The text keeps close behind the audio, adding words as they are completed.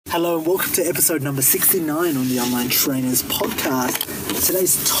Hello and welcome to episode number 69 on the Online Trainers podcast.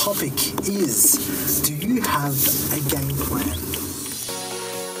 Today's topic is, do you have a game plan?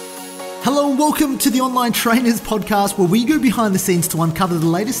 Hello and welcome to the Online Trainers podcast, where we go behind the scenes to uncover the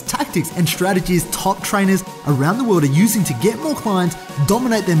latest tactics and strategies top trainers around the world are using to get more clients,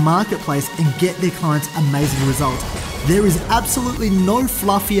 dominate their marketplace, and get their clients amazing results. There is absolutely no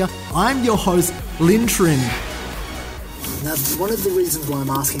fluff here. I'm your host, Lynn Trin. Now, one of the reasons why I'm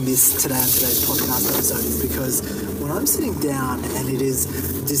asking this today on today's podcast episode is because when I'm sitting down and it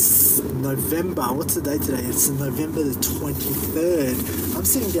is this November, what's the date today? It's November the 23rd. I'm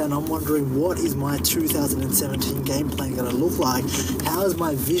sitting down, I'm wondering, what is my 2017 game plan going to look like? How has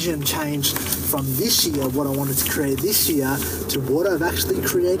my vision changed from this year, what I wanted to create this year, to what I've actually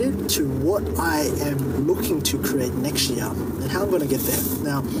created, to what I am looking to create next year, and how I'm going to get there.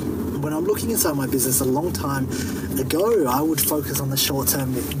 Now, when I'm looking inside my business a long time ago, I would focus on the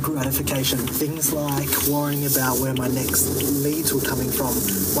short-term gratification. Things like worrying about where my next leads were coming from,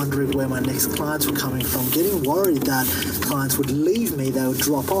 wondering where my next clients were coming from, getting worried that clients would leave me, they would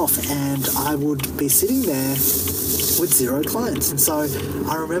drop off, and I would be sitting there with zero clients. And so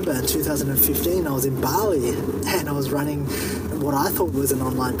I remember in 2015, I was in Bali and I was running what I thought was an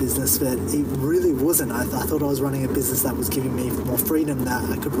online business, but it really wasn't. I thought I was running a business that was giving me more freedom,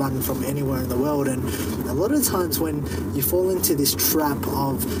 that I could run from anywhere in the world. And a lot of times when you fall into this trap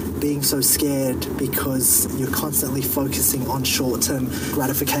of being so scared because you're constantly focusing on short-term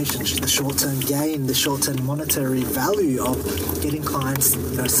gratification, the short-term gain, the short-term monetary value of getting clients,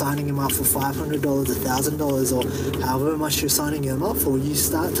 signing them up for $500, $1,000, or however much you're signing them up for, you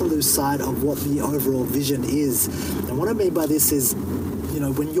start to lose sight of what the overall vision is. And what I mean by this is,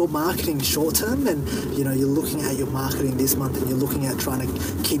 when you're marketing short term and, you're looking at your marketing this month and you're looking at trying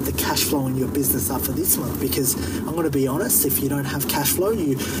to keep the cash flow in your business up for this month, because I'm going to be honest, if you don't have cash flow,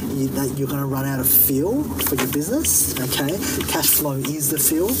 you're going to run out of fuel for your business, okay? Cash flow is the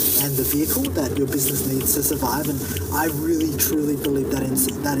fuel and the vehicle that your business needs to survive, and I really, truly believe that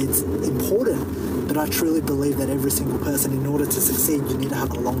it's important. But I truly believe that every single person, in order to succeed, you need to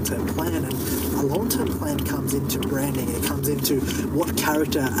have a long-term plan. And a long-term plan comes into branding. It comes into what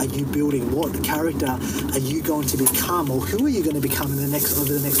character are you building? What character are you going to become? Or who are you going to become over the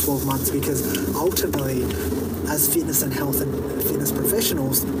next 12 months? Because ultimately, as fitness and health and fitness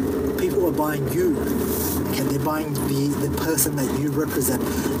professionals, people are buying you. Okay, they're buying the person that you represent.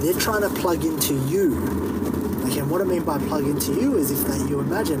 They're trying to plug into you. And what I mean by plug into you is if that you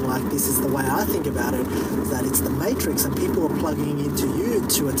imagine, like, this is the way I think about it, is that it's the matrix and people are plugging into you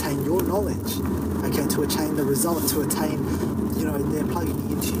to attain your knowledge, okay, to attain the result, to attain, they're plugging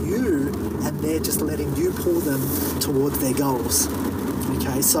into you and they're just letting you pull them towards their goals,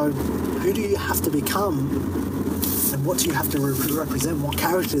 okay? So who do you have to become? And what do you have to represent? What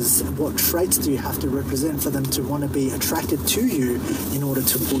characters, what traits do you have to represent for them to want to be attracted to you in order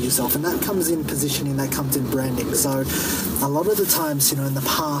to pull yourself? And that comes in positioning, that comes in branding. So a lot of the times, in the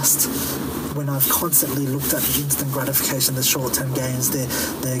past, when I've constantly looked at the instant gratification, the short-term gains,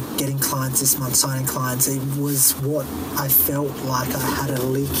 they're getting clients this month, signing clients, it was what I felt like I had a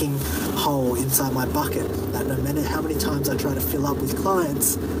leaking hole inside my bucket, that no matter how many times I try to fill up with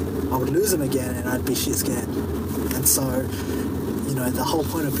clients, I would lose them again and I'd be shit scared. And so, the whole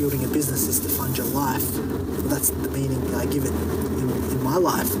point of building a business is to fund your life. That's the meaning I give it in my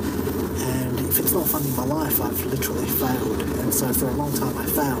life. And if it's not funding my life, I've literally failed. And so for a long time I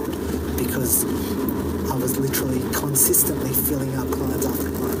failed because I was literally consistently filling up clients after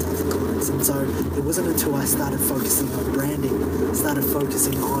clients after clients. And so it wasn't until I started focusing on branding, started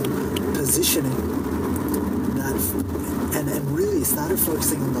focusing on positioning, and really started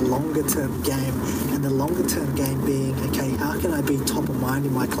focusing on the longer term game, and the longer term game being, okay, how can I be top of mind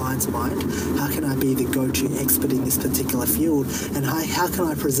in my client's mind? How can I be the go-to expert in this particular field? And how can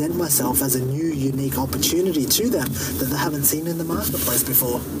I present myself as a new, unique opportunity to them that they haven't seen in the marketplace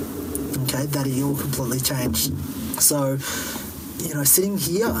before? Okay, that it all completely changed. So, sitting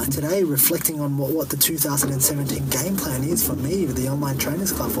here today reflecting on what the 2017 game plan is for me with the Online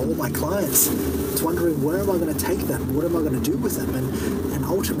Trainers Club, for all my clients. It's wondering, where am I going to take them? What am I going to do with them? And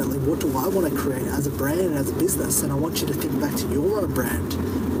ultimately, what do I want to create as a brand and as a business? And I want you to think back to your own brand.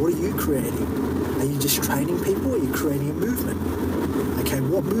 What are you creating? Are you just training people, or are you creating a movement? Okay,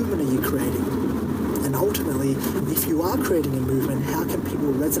 what movement are you creating? And ultimately, if you are creating a movement, how can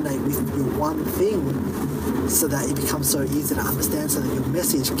people resonate with your one thing so that it becomes so easy to understand, so that your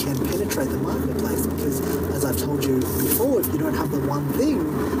message can penetrate the marketplace? Because as I've told you before, if you don't have the one thing,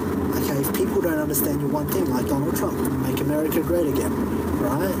 okay, if people don't understand your one thing, like Donald Trump, make America great again,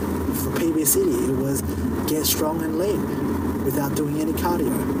 right? For PB City, it was get strong and lean without doing any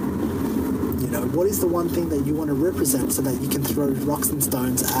cardio. what is the one thing that you want to represent so that you can throw rocks and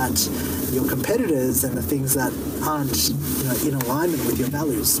stones at your competitors and the things that aren't, in alignment with your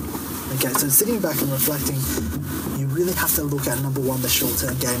values. Okay, so sitting back and reflecting, you really have to look at, number one, the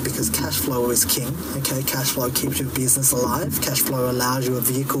short-term game, because cash flow is king. Okay, cash flow keeps your business alive. Cash flow allows you a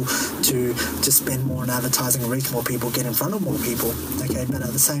vehicle to spend more on advertising, reach more people, get in front of more people. Okay, but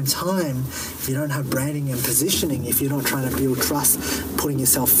at the same time, if you don't have branding and positioning, if you're not trying to build trust, putting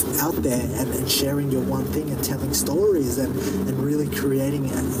yourself out there and sharing your one thing and telling stories and really creating,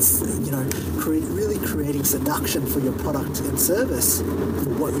 really creating seduction for your product and service,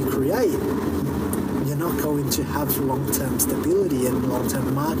 for what you create, you're not going to have long-term stability and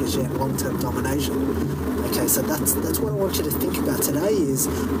long-term market share and long-term domination. Okay, so that's what I want you to think about today is,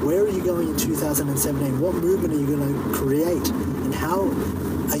 where are you going in 2017? What movement are you going to create? And how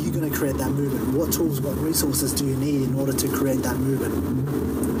are you going to create that movement? What tools, what resources do you need in order to create that movement?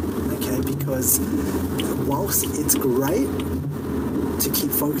 Okay, because whilst it's great to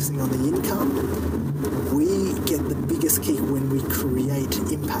keep focusing on the income, we get the biggest kick when we create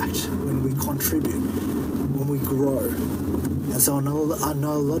impact, when we contribute, when we grow. And so I know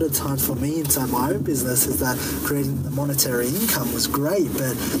a lot of times for me inside my own business is that creating the monetary income was great,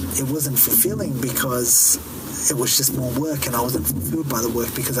 but it wasn't fulfilling because it was just more work, and I wasn't fulfilled by the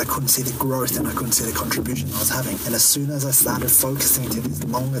work because I couldn't see the growth and I couldn't see the contribution I was having. And as soon as I started focusing to this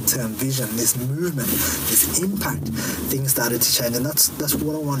longer term vision, this movement, this impact, things started to change. And that's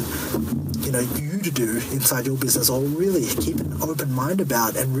what I want you to do inside your business, or really keep an open mind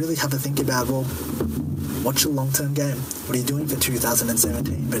about and really have a think about, well, what's your long-term game? What are you doing for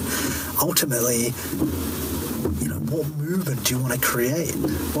 2017? But ultimately, what movement do you want to create?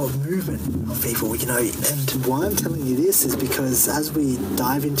 What movement of people, and why I'm telling you this is because as we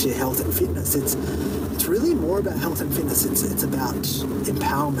dive into health and fitness, it's really more about health and fitness. It's about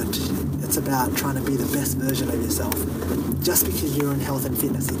empowerment. It's about trying to be the best version of yourself. Just because you're in health and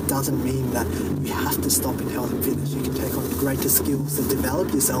fitness, it doesn't mean that you have to stop in health and fitness. You can take on greater skills to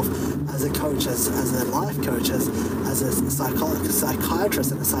develop yourself as a coach, as a life coach, as a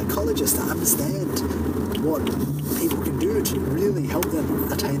psychiatrist and a psychologist, to understand what people can do to really help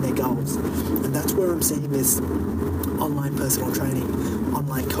them attain their goals. And that's where I'm seeing this online personal training,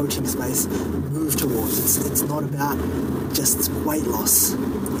 online coaching space move towards. It's not about just weight loss.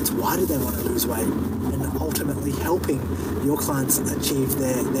 It's why do they want to lose weight? And ultimately helping your clients achieve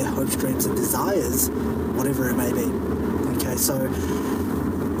their hopes, dreams and desires, whatever it may be. Okay, so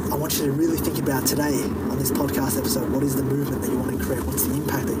I want you to really think about today on this podcast episode, what is the movement that you want to create? What's the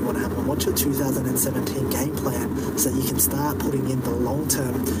impact that you want to have? And what's your 2017 game plan so that you can start putting in the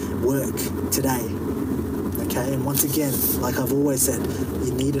long-term work today? Okay, and once again, like I've always said,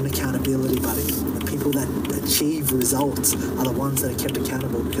 you need an accountability buddy. The people that achieve results are the ones that are kept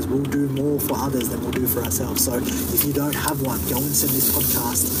accountable, because we'll do more for others than we'll do for ourselves. So if you don't have one, go and send this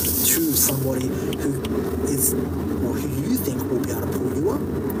podcast to somebody who is, or who you think will be able to pull you up,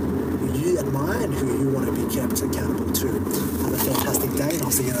 who you admire and who you want to be kept accountable to. Have a fantastic day, and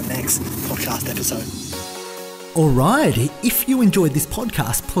I'll see you in the next podcast episode. Alright, if you enjoyed this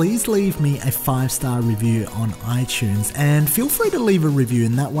podcast, please leave me a 5-star review on iTunes, and feel free to leave a review,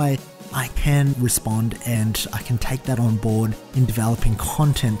 and that way I can respond and I can take that on board in developing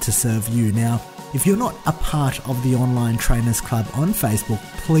content to serve you. Now, if you're not a part of the Online Trainers Club on Facebook,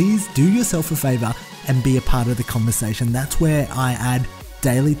 please do yourself a favor and be a part of the conversation. That's where I add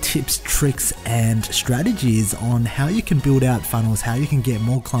daily tips, tricks, and strategies on how you can build out funnels, how you can get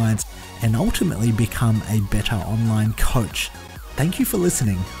more clients, and ultimately become a better online coach. Thank you for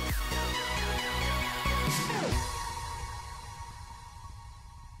listening.